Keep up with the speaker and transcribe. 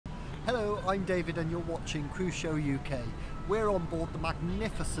Hello, I'm David and you're watching Cruise Show UK. We're on board the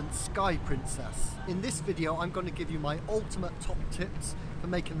magnificent Sky Princess. In this video I'm going to give you my ultimate top tips for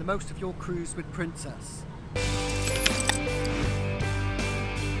making the most of your cruise with Princess.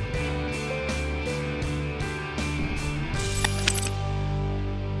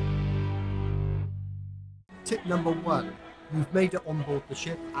 Tip number one, you've made it on board the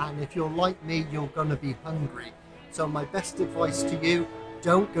ship, and if you're like me, you're going to be hungry. So my best advice to you,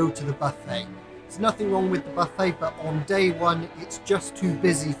 don't go to the buffet. There's nothing wrong with the buffet, but on day one, it's just too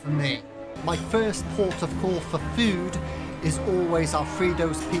busy for me. My first port of call for food is always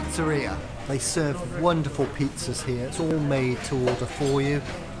Alfredo's Pizzeria. They serve wonderful pizzas here. It's all made to order for you.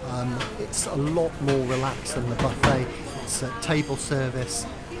 It's a lot more relaxed than the buffet. It's a table service.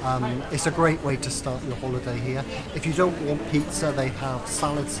 It's a great way to start your holiday here. If you don't want pizza, they have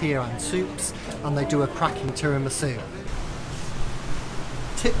salads here and soups, and they do a cracking tiramisu.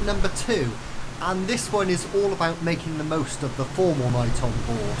 Tip number two, and this one is all about making the most of the formal night on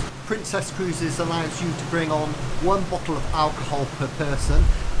board. Princess Cruises allows you to bring on 1 bottle of alcohol per person,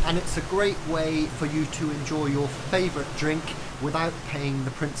 and it's a great way for you to enjoy your favourite drink without paying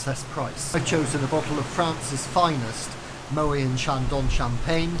the Princess price. I've chosen a bottle of France's finest Moet and Chandon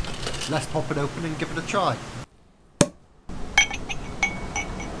champagne. Let's pop it open and give it a try.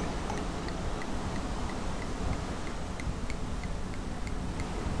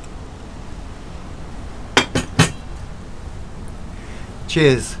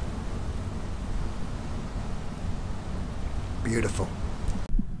 Cheers. Beautiful.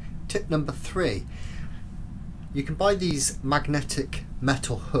 Tip number 3. You can buy these magnetic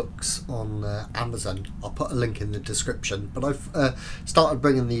metal hooks on Amazon. I'll put a link in the description, but I've started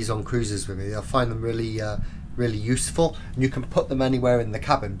bringing these on cruises with me. I find them really useful, and you can put them anywhere in the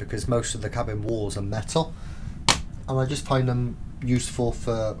cabin because most of the cabin walls are metal, and I just find them useful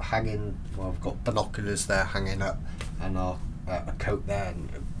for hanging. Well, I've got binoculars there hanging up, and a coat there and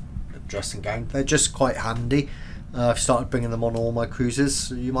a dressing gown. They're just quite handy. I've started bringing them on all my cruises,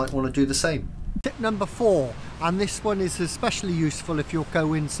 so you might want to do the same. Tip number 4, and this one is especially useful if you're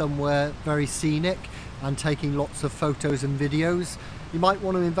going somewhere very scenic and taking lots of photos and videos. You might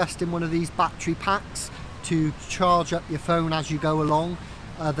want to invest in one of these battery packs to charge up your phone as you go along.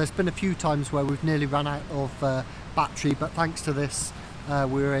 There's been a few times where we've nearly run out of battery, but thanks to this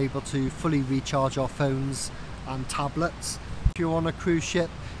we were able to fully recharge our phones and tablets. If you're on a cruise ship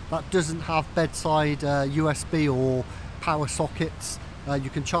that doesn't have bedside USB or power sockets, you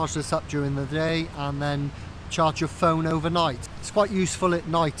can charge this up during the day and then charge your phone overnight. It's quite useful at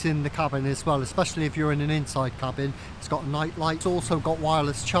night in the cabin as well, especially if you're in an inside cabin. It's got a night light. It's also got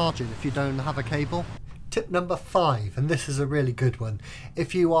wireless charging if you don't have a cable. Tip number 5, and this is a really good one.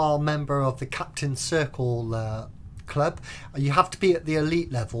 If you are a member of the Captain Circle club, you have to be at the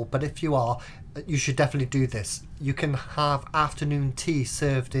elite level, but if you are, you should definitely do this. You can have afternoon tea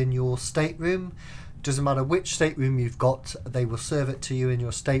served in your stateroom. Doesn't matter which stateroom you've got, they will serve it to you in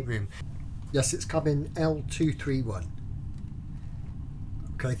your stateroom. Yes, it's cabin L231.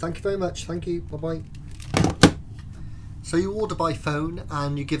 Okay, thank you very much. Thank you. Bye-bye. So you order by phone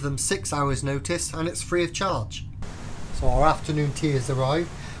and you give them 6 hours notice, and it's free of charge. So our afternoon tea has arrived,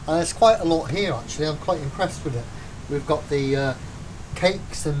 and there's quite a lot here actually. I'm quite impressed with it. We've got the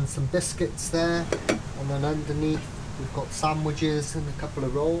cakes and some biscuits there, and then underneath we've got sandwiches and a couple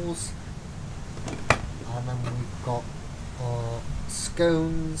of rolls. And then we've got our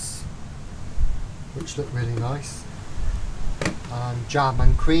scones, which look really nice, and jam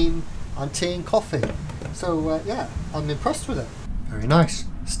and cream, and tea and coffee. So yeah, I'm impressed with it. Very nice.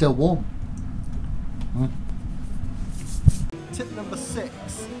 Still warm. Tip number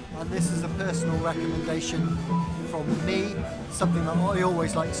 6, and this is a personal recommendation from me, something that I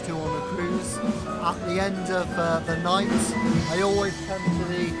always like to do on a cruise. At the end of the night, I always come to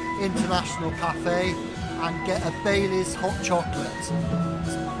the International Cafe and get a Bailey's hot chocolate.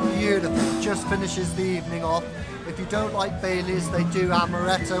 It's beautiful, just finishes the evening off. If you don't like Bailey's, they do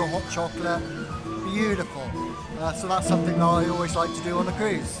amaretto hot chocolate. Beautiful. So that's something that I always like to do on a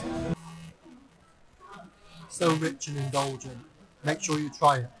cruise. So rich and indulgent. Make sure you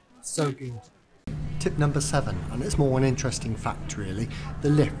try it. So good. Tip number 7, and it's more an interesting fact really. The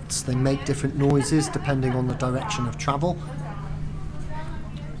lifts, they make different noises depending on the direction of travel.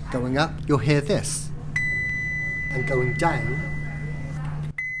 Going up, you'll hear this. And going down,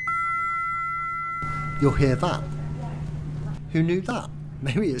 you'll hear that. Who knew that?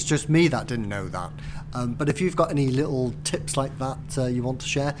 Maybe it's just me that didn't know that. But if you've got any little tips like that you want to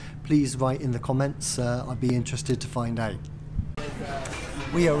share, please write in the comments. I'd be interested to find out.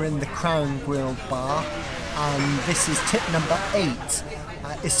 We are in the Crown Grill bar, and this is tip number 8.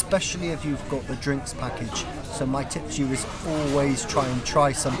 especially if you've got the drinks package. So my tip to you is always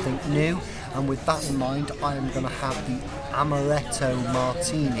try something new, and with that in mind I am going to have the Amaretto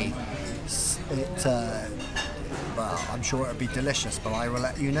Martini. Well, I'm sure it'll be delicious, but I will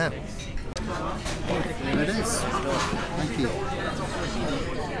let you know. Here it is. Thank you.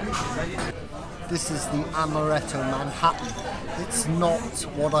 This is the Amaretto Manhattan. It's not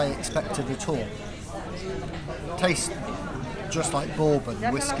what I expected at all. Tastes just like bourbon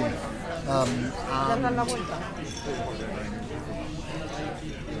whiskey, and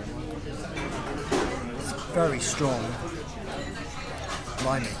it's very strong,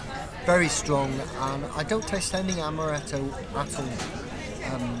 limey, very strong, and I don't taste any amaretto at all.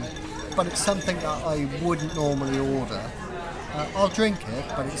 But it's something that I wouldn't normally order. I'll drink it,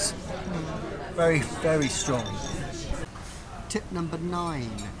 but it's very, very strong. Tip number 9,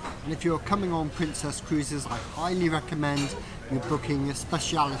 and if you're coming on Princess Cruises, I highly recommend you're booking a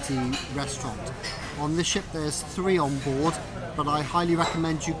specialty restaurant. On this ship there's 3 on board, but I highly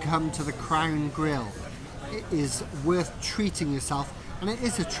recommend you come to the Crown Grill. It is worth treating yourself, and it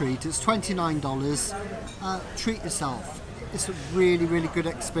is a treat. It's $29. Treat yourself. It's a really, really good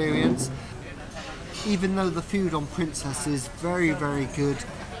experience. Even though the food on Princess is very, very good,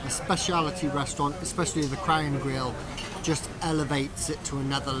 a specialty restaurant, especially the Crown Grill, just elevates it to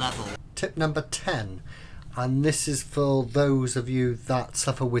another level. Tip number 10, and this is for those of you that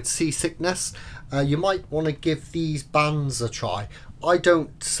suffer with seasickness. You might want to give these bands a try. I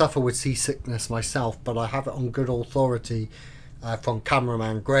don't suffer with seasickness myself, but I have it on good authority from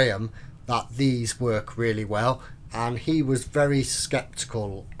cameraman Graham that these work really well, and he was very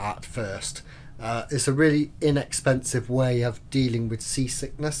skeptical at first. It's a really inexpensive way of dealing with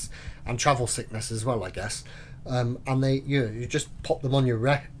seasickness and travel sickness as well, I guess. And they, you just pop them on your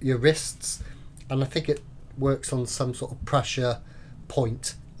wrists, and I think it works on some sort of pressure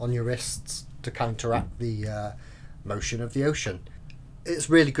point on your wrists to counteract the motion of the ocean. It's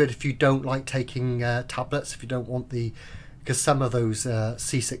really good if you don't like taking tablets, if you don't want the, because some of those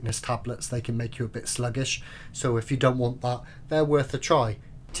seasickness tablets, they can make you a bit sluggish. So if you don't want that, they're worth a try.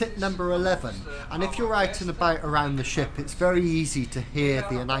 Tip number 11, and if you're out and about around the ship, it's very easy to hear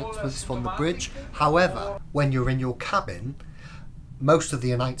the announcements from the bridge. However, when you're in your cabin, most of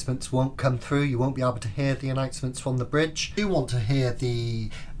the announcements won't come through. You won't be able to hear the announcements from the bridge. If you want to hear the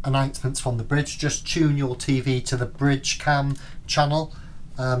announcements from the bridge, just tune your TV to the bridge cam channel,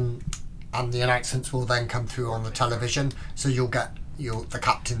 and the announcements will then come through on the television, so you'll get the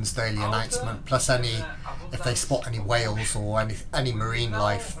captain's daily announcement, plus if they spot any whales or any marine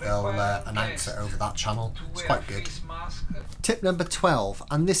life, they'll announce it over that channel. It's quite good. Tip number 12,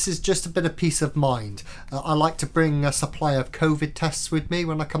 and this is just a bit of peace of mind. I like to bring a supply of COVID tests with me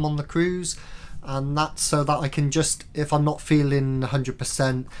when I come on the cruise, and that's so that I can just, if I'm not feeling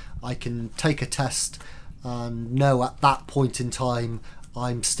 100%, I can take a test and know at that point in time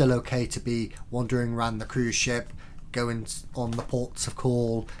I'm still okay to be wandering around the cruise ship, going on the ports of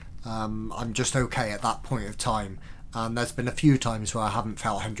call. I'm just okay at that point of time, and there's been a few times where I haven't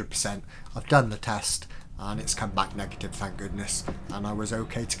felt 100%. I've done the test and it's come back negative, thank goodness, and I was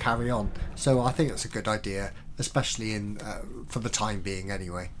okay to carry on. So I think it's a good idea, especially for the time being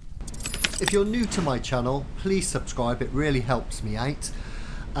anyway. If you're new to my channel, please subscribe, it really helps me out.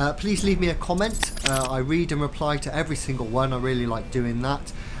 Please leave me a comment. I read and reply to every single one. I really like doing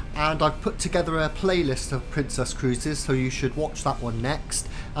that. And I've put together a playlist of Princess Cruises, so you should watch that one next.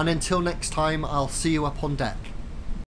 And until next time, I'll see you up on deck.